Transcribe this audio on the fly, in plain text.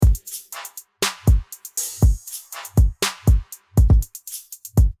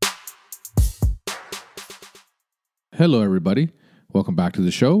Hello, everybody. Welcome back to the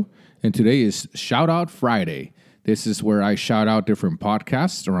show. And today is Shout Out Friday. This is where I shout out different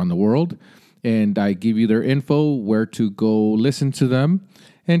podcasts around the world and I give you their info, where to go listen to them,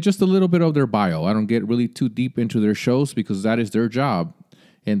 and just a little bit of their bio. I don't get really too deep into their shows because that is their job.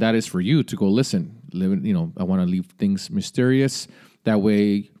 And that is for you to go listen. I want to leave things mysterious. That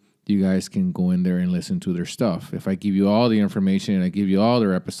way you guys can go in there and listen to their stuff. If I give you all the information and I give you all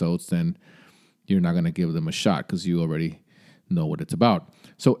their episodes, then you're not going to give them a shot because you already know what it's about.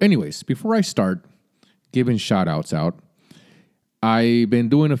 So anyways, before I start giving shout outs out, I've been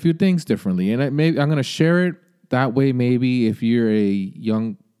doing a few things differently, and I'm going to share it. That way, maybe if you're a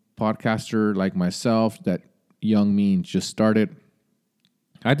young podcaster like myself, that young means just started,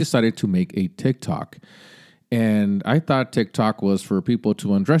 I decided to make a TikTok. And I thought TikTok was for people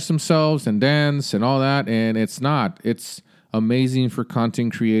to undress themselves and dance and all that, and it's not. It's amazing for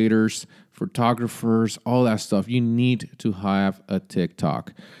content creators, photographers, all that stuff. You need to have a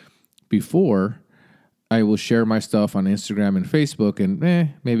TikTok. Before, I will share my stuff on Instagram and Facebook and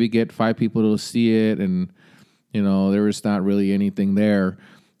maybe get 5 people to see it. And, there is not really anything there.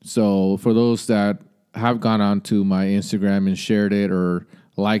 So for those that have gone on to my Instagram and shared it or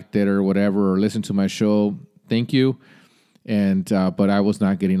liked it or whatever, or listened to my show, thank you. And but I was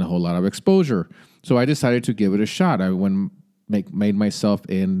not getting a whole lot of exposure. So I decided to give it a shot. I made myself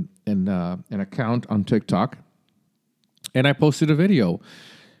an account on TikTok, and I posted a video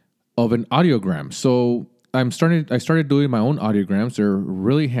of an audiogram. So I started doing my own audiograms. They're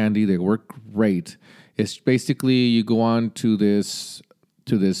really handy. They work great. It's basically you go on to this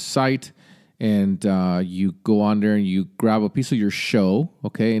site, and you go on there and you grab a piece of your show,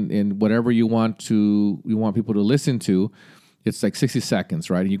 okay, and whatever you want people to listen to. It's like 60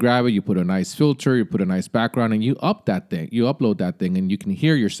 seconds, right? And you grab it, you put a nice filter, you put a nice background, and you upload that thing, and you can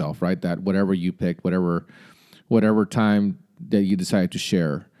hear yourself, right? That whatever you picked, whatever time that you decided to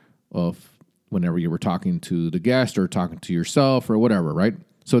share of whenever you were talking to the guest or talking to yourself or whatever, right?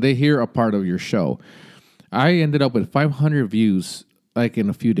 So they hear a part of your show. I ended up with 500 views like in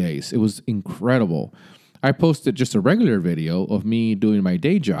a few days. It was incredible. I posted just a regular video of me doing my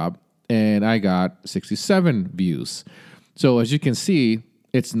day job, and I got 67 views. So as you can see,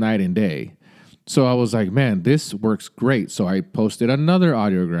 it's night and day. So I was like, man, this works great. So I posted another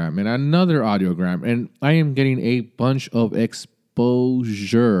audiogram, and I am getting a bunch of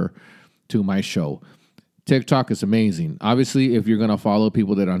exposure to my show. TikTok is amazing. Obviously, if you're going to follow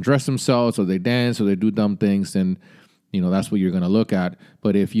people that undress themselves or they dance or they do dumb things, then that's what you're going to look at.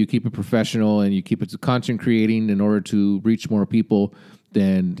 But if you keep it professional and you keep it to content creating in order to reach more people,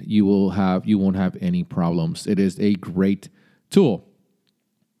 then you won't have any problems. It is a great tool.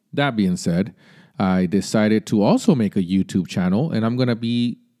 That being said, I decided to also make a YouTube channel, and I'm gonna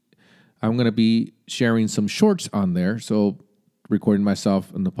be sharing some shorts on there. So recording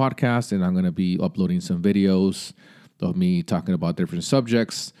myself in the podcast, and I'm gonna be uploading some videos of me talking about different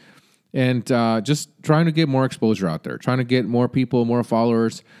subjects, and just trying to get more exposure out there, trying to get more people, more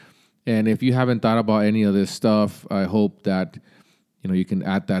followers. And if you haven't thought about any of this stuff, I hope that you can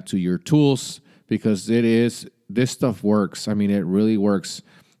add that to your tools, because this stuff works. I mean, it really works.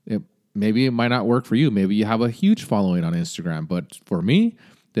 Maybe it might not work for you. Maybe you have a huge following on Instagram, but for me,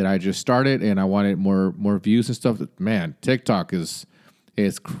 that I just started and I wanted more views and stuff. Man, TikTok is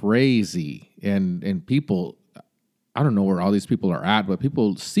crazy, and people, I don't know where all these people are at, but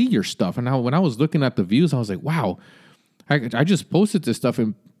people see your stuff. And now when I was looking at the views, I was like, wow, I just posted this stuff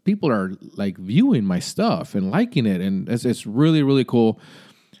and people are like viewing my stuff and liking it, and it's really, really cool.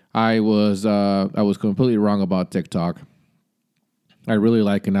 I was completely wrong about TikTok. I really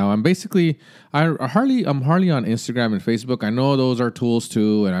like it now. I'm hardly on Instagram and Facebook. I know those are tools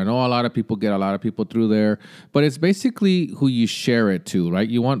too, and I know a lot of people get a lot of people through there. But it's basically who you share it to, right?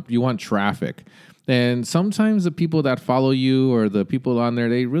 You want traffic, and sometimes the people that follow you or the people on there,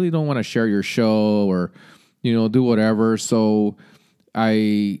 they really don't want to share your show or do whatever. So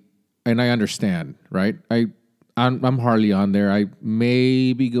I understand, right? I'm hardly on there. I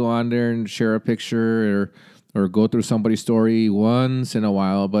maybe go on there and share a picture or go through somebody's story once in a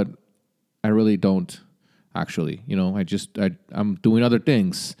while, but I really don't actually. I'm doing other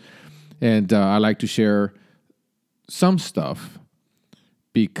things, and I like to share some stuff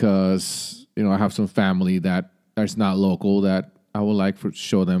because I have some family that is not local that I would like to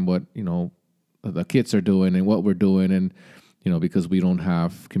show them what the kids are doing and what we're doing, and because we don't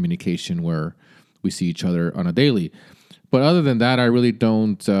have communication where we see each other on a daily. But other than that, I really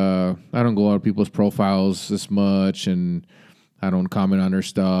don't. I don't go on people's profiles as much, and I don't comment on their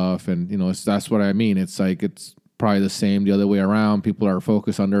stuff. And that's what I mean. It's like it's probably the same the other way around. People are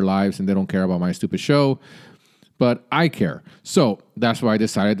focused on their lives and they don't care about my stupid show. but I care. So that's why I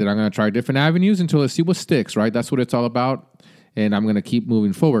decided that I'm going to try different avenues until I see what sticks, right? That's what it's all about. And I'm going to keep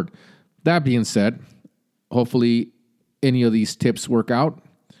moving forward. That being said, hopefully any of these tips work out.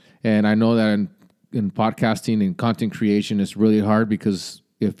 And I know that in podcasting and content creation, it's really hard because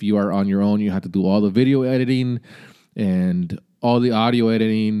if you are on your own, you have to do all the video editing and all the audio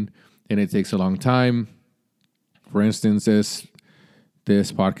editing, and it takes a long time. For instance,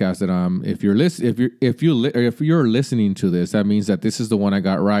 this podcast that if you're listening to this, that means that this is the one I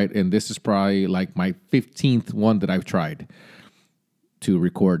got right, and this is probably like my 15th one that I've tried to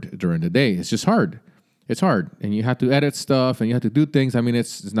record during the day. It's just hard. It's hard, and you have to edit stuff, and you have to do things. I mean,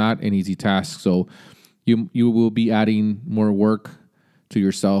 it's not an easy task. So you will be adding more work to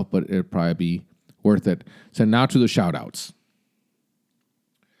yourself, but it'll probably be worth it. So now to the shout outs.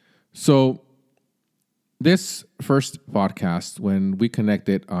 So this first podcast, when we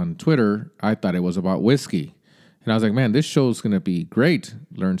connected on Twitter, I thought it was about whiskey. And I was like, man, this show is going to be great.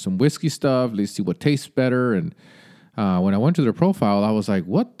 Learn some whiskey stuff. Let's see what tastes better. And when I went to their profile, I was like,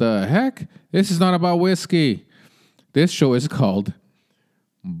 what the heck? This is not about whiskey. This show is called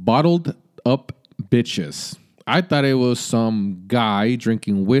Bottled Up Bitches. I thought it was some guy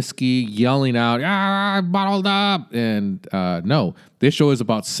drinking whiskey, yelling out, bottled up. And no, this show is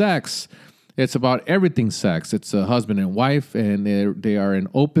about sex. It's about everything sex. It's a husband and wife, and they are an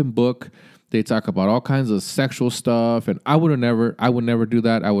open book. They talk about all kinds of sexual stuff, and I would never do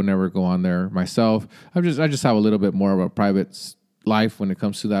that. I would never go on there myself. I just have a little bit more of a private life when it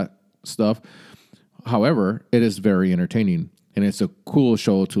comes to that stuff. However, it is very entertaining, and it's a cool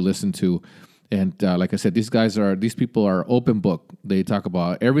show to listen to. And like I said, these people are open book. They talk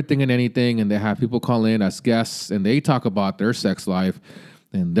about everything and anything, and they have people call in as guests, and they talk about their sex life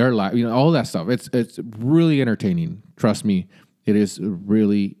and their life, all that stuff. It's really entertaining. Trust me, it is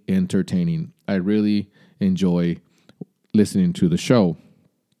really entertaining. I really enjoy listening to the show.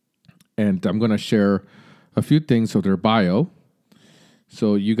 And I'm going to share a few things of their bio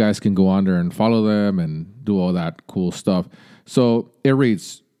so you guys can go on there and follow them and do all that cool stuff. So it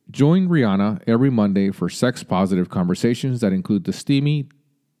reads, join Rihanna every Monday for sex-positive conversations that include the steamy,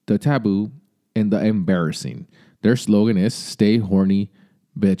 the taboo, and the embarrassing. Their slogan is "Stay horny,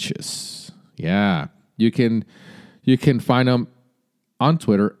 bitches." Yeah, you can find them on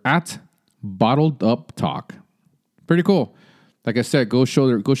Twitter at Bottled Up Talk. Pretty cool. Like I said, go show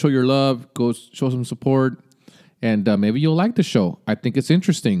your love, go show some support, and maybe you'll like the show. I think it's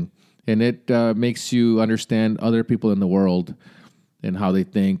interesting, and it makes you understand other people in the world and how they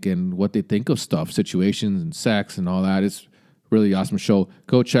think and what they think of stuff, situations and sex and all that. It's really awesome show.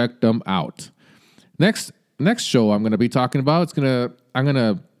 Go check them out. Next show I'm going to be talking about, I'm going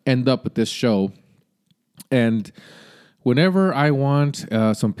to end up with this show. And whenever I want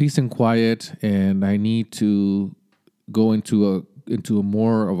some peace and quiet and I need to go into a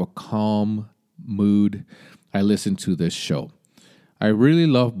more of a calm mood, I listen to this show. I really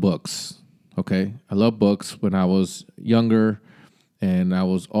love books, okay? I love books. When I was younger and I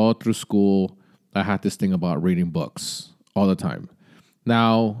was all through school, I had this thing about reading books all the time.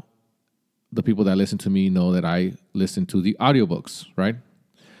 Now, the people that listen to me know that I listen to the audiobooks, right?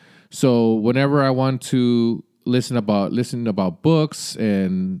 So whenever I want to listen about books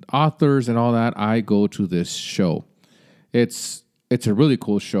and authors and all that, I go to this show. It's a really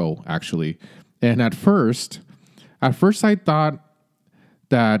cool show, actually. And at first I thought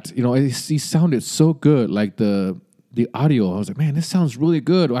that, he sounded so good, like the audio. I was like, man, this sounds really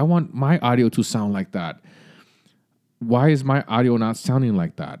good. I want my audio to sound like that. Why is my audio not sounding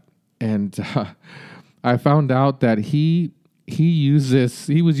like that? And I found out that he was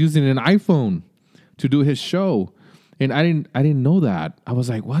using an iPhone to do his show, and I didn't know that. I was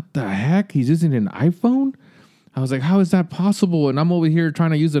like, what the heck? He's using an iPhone? I was like, how is that possible? And I'm over here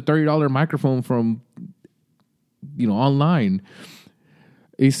trying to use a $30 microphone from online.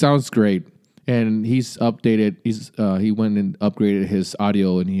 It sounds great. And he's updated. He went and upgraded his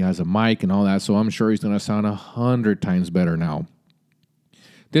audio, and he has a mic and all that. So I'm sure he's going to sound 100 times better now.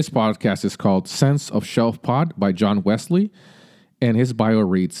 This podcast is called Sense of Shelf Pod by John Wesley, and his bio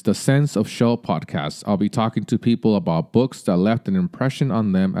reads, The Sense of Shelf Podcast. I'll be talking to people about books that left an impression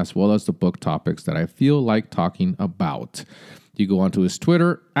on them, as well as the book topics that I feel like talking about. You go onto his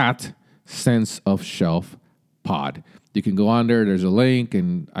Twitter at Sense of Shelf Pod. You can go on there. There's a link,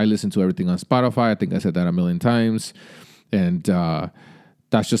 and I listen to everything on Spotify. I think I said that a million times, and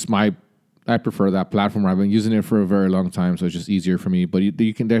that's just I prefer that platform. I've been using it for a very long time, so it's just easier for me. But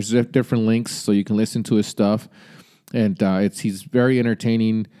you can. There's different links, so you can listen to his stuff, and he's very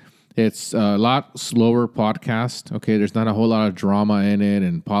entertaining. It's a lot slower podcast. Okay, there's not a whole lot of drama in it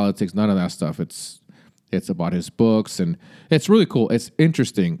and politics. None of that stuff. It's It's about his books, and it's really cool. It's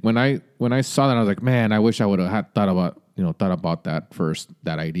interesting. When I saw that, I was like, man, I wish I would have thought about that first.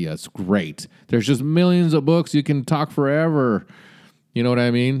 That idea. It's great. There's just millions of books. You can talk forever. You know what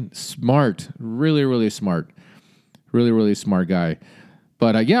I mean? Smart. Really, really smart. Really, really smart guy.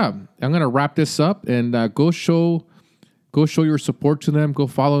 But yeah, I'm gonna wrap this up and go show your support to them. Go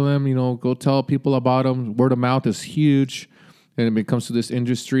follow them. Go tell people about them. Word of mouth is huge, and when it comes to this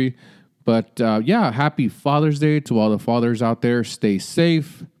industry. But yeah, happy Father's Day to all the fathers out there. Stay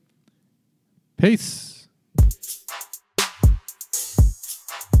safe. Peace.